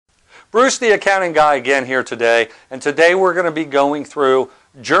Bruce, the accounting guy, again here today, and today we're going to be going through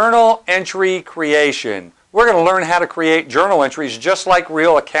journal entry creation. We're going to learn how to create journal entries just like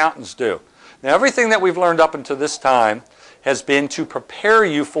real accountants do. Now, everything that we've learned up until this time has been to prepare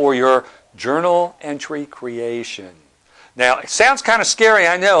you for your journal entry creation. Now, it sounds kind of scary,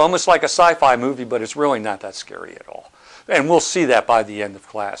 I know, almost like a sci-fi movie, but it's really not that scary at all. And we'll see that by the end of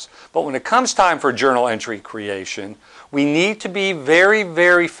class. But when it comes time for journal entry creation, we need to be very,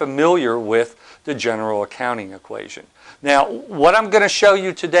 very familiar with the general accounting equation. Now, what I'm going to show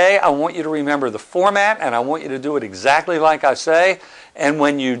you today, I want you to remember the format, and I want you to do it exactly like I say. And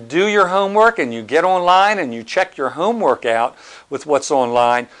when you do your homework and you get online and you check your homework out with what's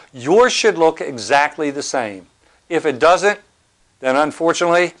online, yours should look exactly the same. If it doesn't, then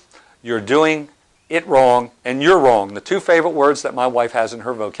unfortunately, you're doing it wrong and you're wrong. The two favorite words that my wife has in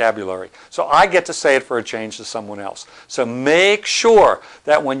her vocabulary. So I get to say it for a change to someone else. So make sure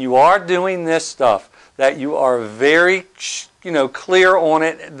that when you are doing this stuff, that you are very, clear on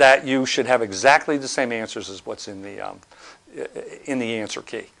it, that you should have exactly the same answers as what's in the answer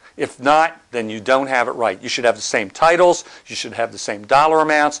key. If not, then you don't have it right. You should have the same titles. You should have the same dollar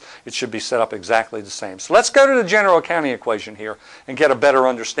amounts. It should be set up exactly the same. So let's go to the general accounting equation here and get a better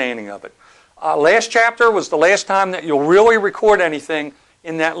understanding of it. Last chapter was the last time that you'll really record anything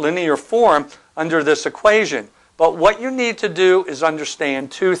in that linear form under this equation. But what you need to do is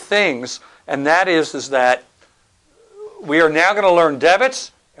understand two things, and that is that we are now going to learn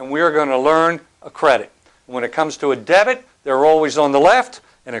debits and we are going to learn a credit. When it comes to a debit, they're always on the left,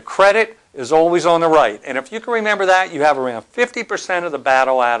 and a credit is always on the right. And if you can remember that, you have around 50% of the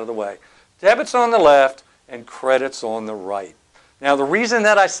battle out of the way. Debits on the left and credits on the right. Now, the reason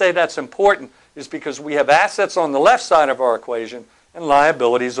that I say that's important is because we have assets on the left side of our equation and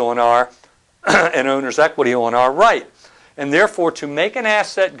liabilities on our and owner's equity on our right. And therefore, to make an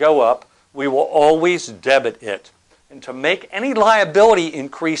asset go up, we will always debit it. And to make any liability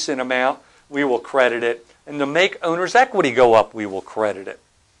increase in amount, we will credit it. And to make owner's equity go up, we will credit it.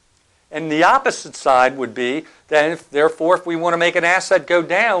 And the opposite side would be that, therefore, if we want to make an asset go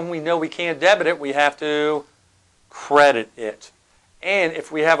down, we know we can't debit it, we have to credit it. And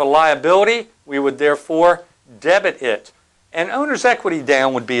if we have a liability, we would therefore debit it. And owner's equity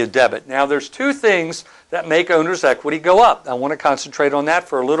down would be a debit. Now, there's two things that make owner's equity go up. I want to concentrate on that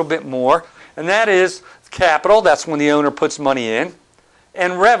for a little bit more. And that is capital, that's when the owner puts money in,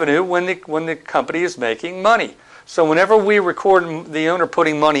 and revenue, when the company is making money. So whenever we record the owner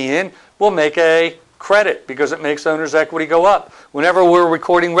putting money in, we'll make a credit because it makes owner's equity go up. Whenever we're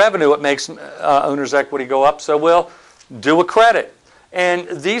recording revenue, it makes owner's equity go up, so we'll do a credit.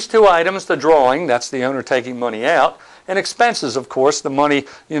 And these two items, the drawing, that's the owner taking money out, and expenses, of course, the money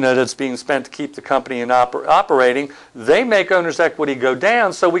that's being spent to keep the company in operating, they make owner's equity go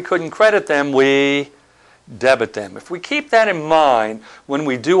down, so we couldn't credit them, we debit them. If we keep that in mind when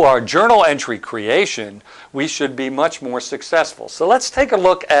we do our journal entry creation, we should be much more successful. So let's take a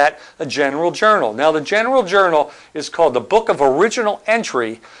look at a general journal. Now, the general journal is called the Book of Original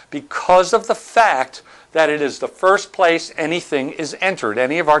Entry because of the fact that it is the first place anything is entered.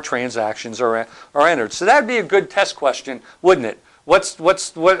 Any of our transactions are entered. So that would be a good test question, wouldn't it? What's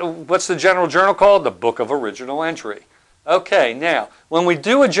the general journal called? The Book of Original Entry. Okay, now, when we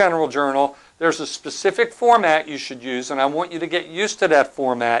do a general journal, there's a specific format you should use, and I want you to get used to that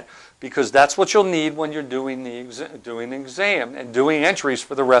format because that's what you'll need when you're doing the exam and doing entries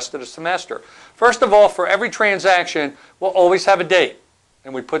for the rest of the semester. First of all, for every transaction, we'll always have a date,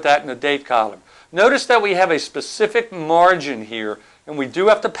 and we put that in the date column. Notice that we have a specific margin here, and we do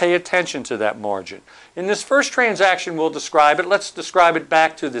have to pay attention to that margin. In this first transaction, we'll describe it. Let's describe it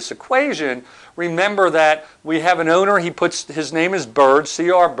back to this equation. Remember that we have an owner. His name is Bird,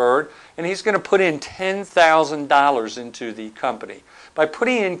 C.R. Bird, and he's going to put in $10,000 into the company. By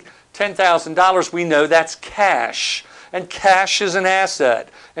putting in $10,000, we know that's cash, and cash is an asset.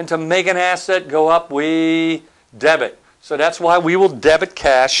 And to make an asset go up, we debit. So that's why we will debit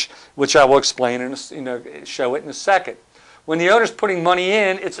cash, which I will explain and show it in a second. When the owner's putting money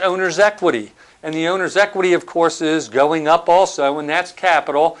in, it's owner's equity. And the owner's equity, of course, is going up also, and that's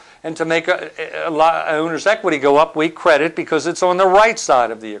capital. And to make owner's equity go up, we credit because it's on the right side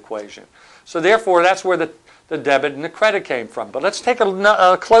of the equation. So therefore, that's where the debit and the credit came from. But let's take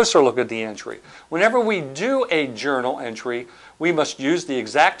a closer look at the entry. Whenever we do a journal entry, we must use the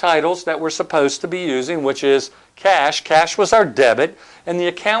exact titles that we're supposed to be using, which is cash. Cash was our debit, and the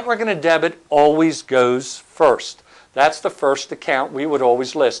account we're going to debit always goes first. That's the first account we would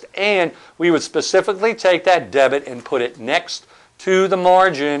always list. And we would specifically take that debit and put it next to the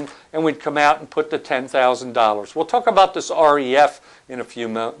margin, and we'd come out and put the $10,000. We'll talk about this REF in a few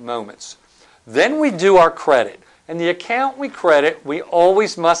moments. Then we do our credit. And the account we credit, we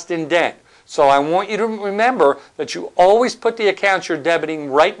always must indent. So I want you to remember that you always put the accounts you're debiting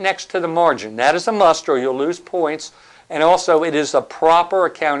right next to the margin. That is a must, or you'll lose points. And also, it is a proper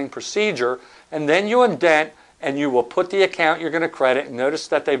accounting procedure. And then you indent, and you will put the account you're going to credit. And notice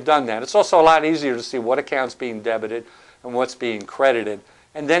that they've done that. It's also a lot easier to see what account's being debited and what's being credited.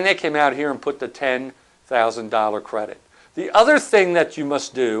 And then they came out here and put the $10,000 credit. The other thing that you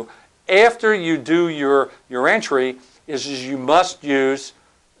must do after you do your entry is you must use,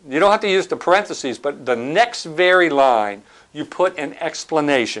 you don't have to use the parentheses, but the next very line, you put an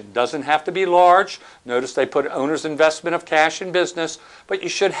explanation. Doesn't have to be large. Notice they put owner's investment of cash in business, but you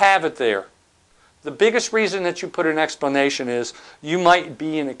should have it there. The biggest reason that you put an explanation is you might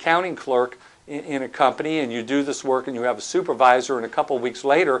be an accounting clerk in a company and you do this work and you have a supervisor, and a couple of weeks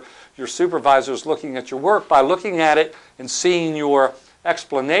later your supervisor is looking at your work. By looking at it and seeing your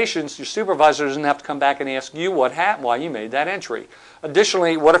explanations, your supervisor doesn't have to come back and ask you what happened, why you made that entry.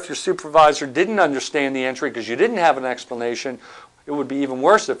 Additionally, what if your supervisor didn't understand the entry because you didn't have an explanation? It would be even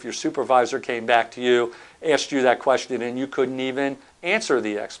worse if your supervisor came back to you, asked you that question, and you couldn't even answer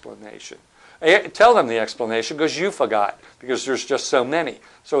the explanation. Tell them the explanation because you forgot, because there's just so many.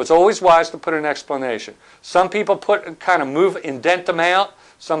 So it's always wise to put an explanation. Some people indent them out.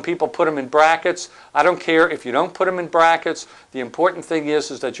 Some people put them in brackets. I don't care if you don't put them in brackets. The important thing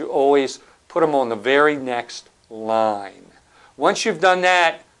is that you always put them on the very next line. Once you've done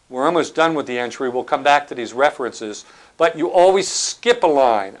that, we're almost done with the entry. We'll come back to these references. But you always skip a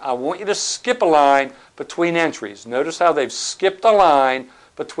line. I want you to skip a line between entries. Notice how they've skipped a line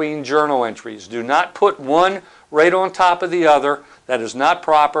between journal entries. Do not put one right on top of the other. That is not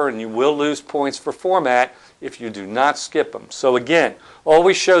proper, and you will lose points for format if you do not skip them. So again,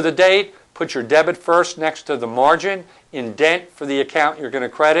 always show the date, put your debit first next to the margin, indent for the account you're going to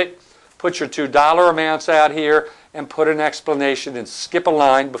credit, put your $2 amounts out here, and put an explanation and skip a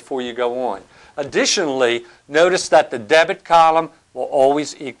line before you go on. Additionally, notice that the debit column will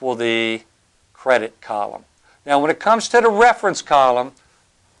always equal the credit column. Now when it comes to the reference column,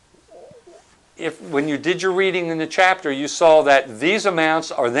 when you did your reading in the chapter, you saw that these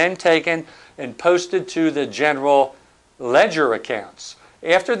amounts are then taken and posted to the general ledger accounts.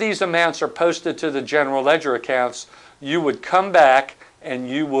 After these amounts are posted to the general ledger accounts, you would come back and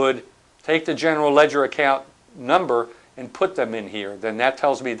you would take the general ledger account number and put them in here. Then that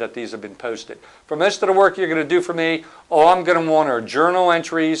tells me that these have been posted. For most of the work you're going to do for me, all I'm going to want are journal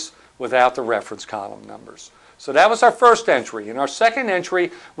entries without the reference column numbers. So that was our first entry. In our second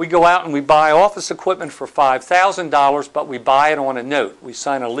entry, we go out and we buy office equipment for $5,000, but we buy it on a note. We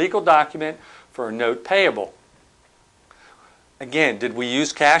sign a legal document for a note payable. Again, did we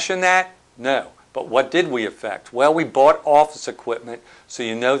use cash in that? No. But what did we effect? Well, we bought office equipment, so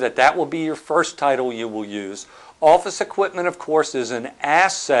you know that that will be your first title you will use. Office equipment, of course, is an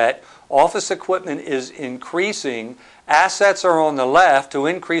asset. Office equipment is increasing. Assets are on the left. To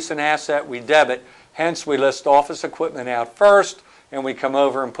increase an asset, we debit. Hence, we list office equipment out first, and we come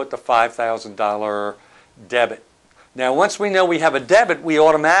over and put the $5,000 debit. Now, once we know we have a debit, we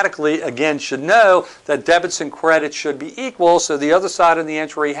automatically, again, should know that debits and credits should be equal, so the other side of the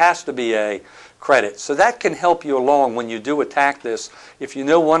entry has to be a credit. So that can help you along when you do attack this. If you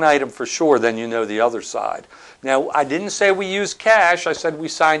know one item for sure, then you know the other side. Now, I didn't say we used cash. I said we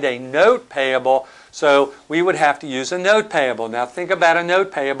signed a note payable, so we would have to use a note payable. Now, think about a note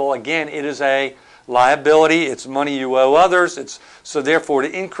payable. Again, it is a liability. It's money you owe others. So therefore,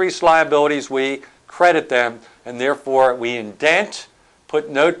 to increase liabilities, we credit them, and therefore we indent, put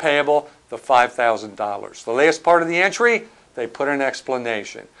note payable, the $5,000. The last part of the entry, they put an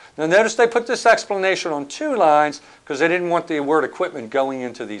explanation. Now notice they put this explanation on two lines because they didn't want the word equipment going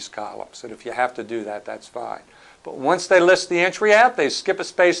into these columns. And if you have to do that, that's fine. But once they list the entry out, they skip a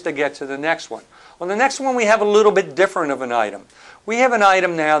space to get to the next one. On the next one, we have a little bit different of an item. We have an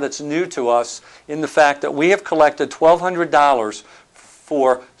item now that's new to us in the fact that we have collected $1,200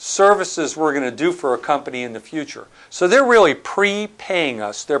 for services we're going to do for a company in the future. So they're really prepaying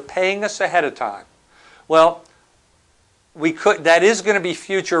us. They're paying us ahead of time. Well, that is going to be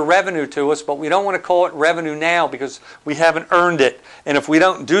future revenue to us, but we don't want to call it revenue now because we haven't earned it. And if we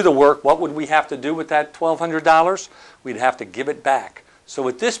don't do the work, what would we have to do with that $1,200? We'd have to give it back. So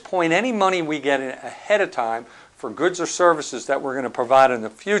at this point, any money we get ahead of time for goods or services that we're going to provide in the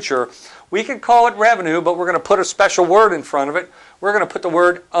future, we can call it revenue, but we're going to put a special word in front of it. We're going to put the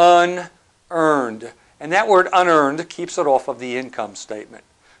word unearned. And that word unearned keeps it off of the income statement.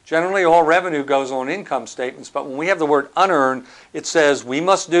 Generally, all revenue goes on income statements, but when we have the word unearned, it says we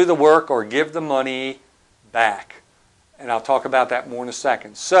must do the work or give the money back. And I'll talk about that more in a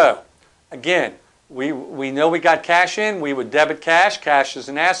second. So, again, we know we got cash in. We would debit cash. Cash is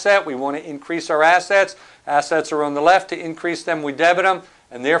an asset. We want to increase our assets. Assets are on the left. To increase them, we debit them.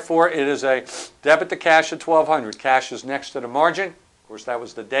 And therefore, it is a debit the cash at $1,200. Cash is next to the margin. Of course, that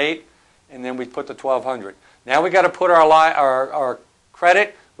was the date. And then we put the $1,200. Now we got to put our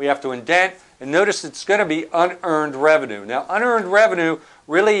credit. We have to indent. And notice it's going to be unearned revenue. Now, unearned revenue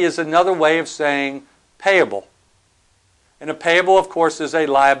really is another way of saying payable. And a payable, of course, is a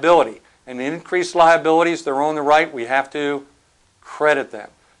liability. And increased liabilities, they're on the right. We have to credit them.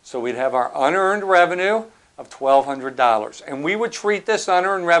 So we'd have our unearned revenue of $1,200. And we would treat this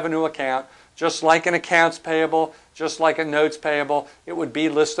unearned revenue account just like an accounts payable, just like a notes payable. It would be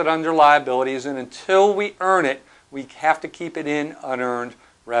listed under liabilities, and until we earn it, we have to keep it in unearned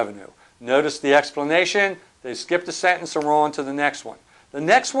revenue. Notice the explanation. They skipped a sentence and we're on to the next one. The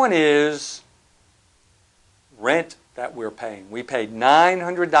next one is rent that we're paying. We paid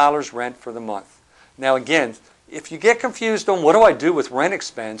 $900 rent for the month. Now again, if you get confused on what do I do with rent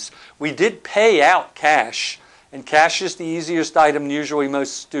expense, we did pay out cash, and cash is the easiest item usually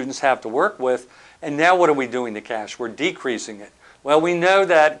most students have to work with. And now what are we doing to cash? We're decreasing it. Well, we know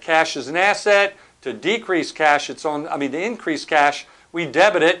that cash is an asset. To decrease cash, to increase cash, we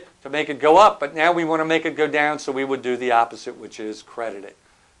debit it to make it go up, but now we want to make it go down, so we would do the opposite, which is credit it.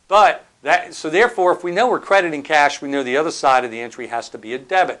 So therefore, if we know we're crediting cash, we know the other side of the entry has to be a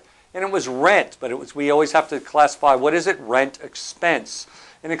debit. And it was rent, but we always have to classify what is it? Rent expense.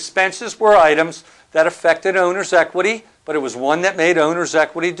 And expenses were items that affected owner's equity, but it was one that made owner's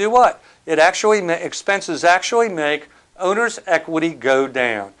equity do what? Expenses actually make owner's equity go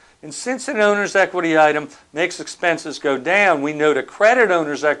down. And since an owner's equity item makes expenses go down, we know to credit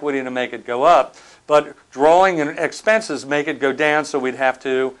owner's equity to make it go up, but drawing and expenses make it go down, so we'd have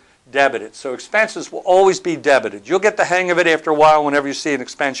to debit it. So expenses will always be debited. You'll get the hang of it after a while. Whenever you see an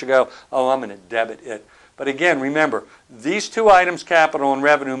expense, you go, oh, I'm going to debit it. But again, remember, these two items, capital and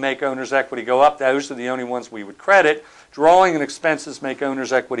revenue, make owner's equity go up. Those are the only ones we would credit. Drawing and expenses make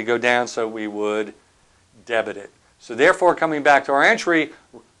owner's equity go down, so we would debit it. So therefore, coming back to our entry,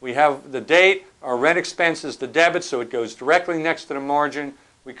 we have the date. Our rent expense is the debit, so it goes directly next to the margin.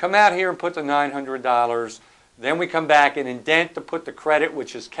 We come out here and put the $900. Then we come back and indent to put the credit,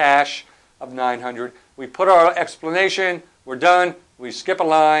 which is cash, of $900. We put our explanation. We're done. We skip a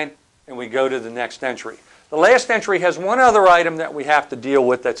line, and we go to the next entry. The last entry has one other item that we have to deal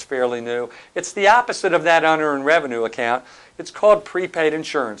with that's fairly new. It's the opposite of that unearned revenue account. It's called prepaid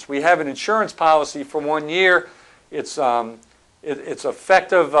insurance. We have an insurance policy for 1 year. It's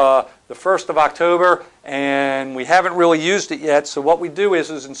effective the 1st of October, and we haven't really used it yet. So what we do is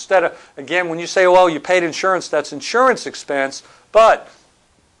instead of, again, when you say, well, you paid insurance, that's insurance expense, but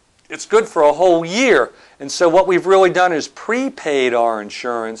it's good for a whole year. And so what we've really done is prepaid our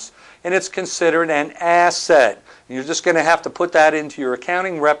insurance, and it's considered an asset. And you're just going to have to put that into your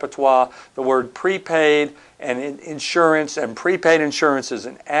accounting repertoire, the word prepaid and insurance, and prepaid insurance is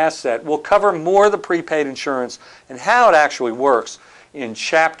an asset. We'll cover more of the prepaid insurance and how it actually works in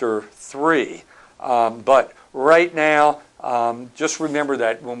Chapter 3. But right now, just remember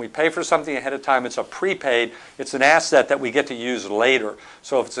that when we pay for something ahead of time, it's a prepaid. It's an asset that we get to use later.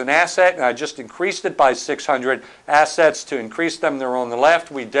 So if it's an asset, and I just increased it by $600, assets, to increase them, they're on the left.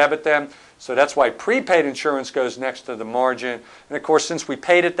 We debit them. So that's why prepaid insurance goes next to the margin. And of course, since we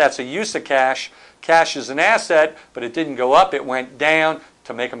paid it, that's a use of cash. Cash is an asset, but it didn't go up. It went down.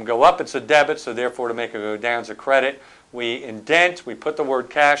 To make them go up, it's a debit. So therefore, to make it go down, it's a credit. We indent. We put the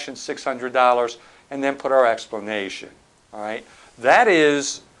word cash in $600, and then put our explanation. All right. That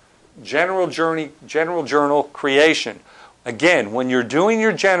is general journal creation. Again, when you're doing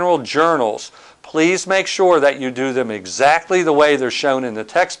your general journals, please make sure that you do them exactly the way they're shown in the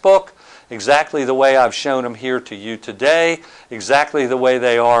textbook, exactly the way I've shown them here to you today, exactly the way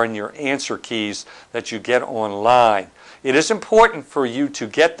they are in your answer keys that you get online. It is important for you to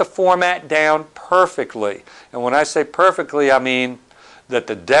get the format down perfectly. And when I say perfectly, I mean that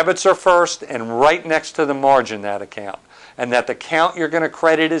the debits are first and right next to the margin, that account. And that the count you're going to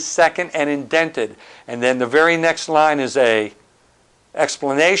credit is second and indented. And then the very next line is a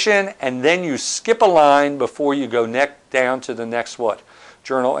explanation, and then you skip a line before you go down to the next what?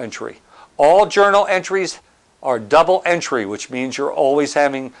 Journal entry. All journal entries are double entry, which means you're always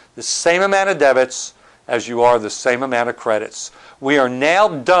having the same amount of debits as you are the same amount of credits. We are now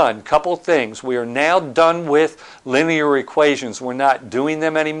done, couple things, we are now done with linear equations. We're not doing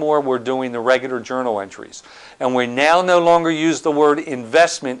them anymore, we're doing the regular journal entries. And we now no longer use the word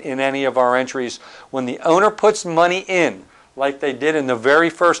investment in any of our entries. When the owner puts money in, like they did in the very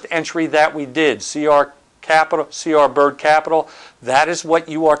first entry that we did, CR Bird Capital, that is what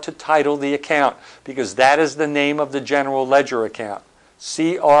you are to title the account, because that is the name of the general ledger account.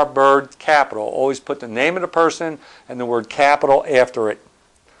 CR Bird Capital. Always put the name of the person and the word capital after it.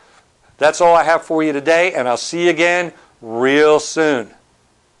 That's all I have for you today, and I'll see you again real soon.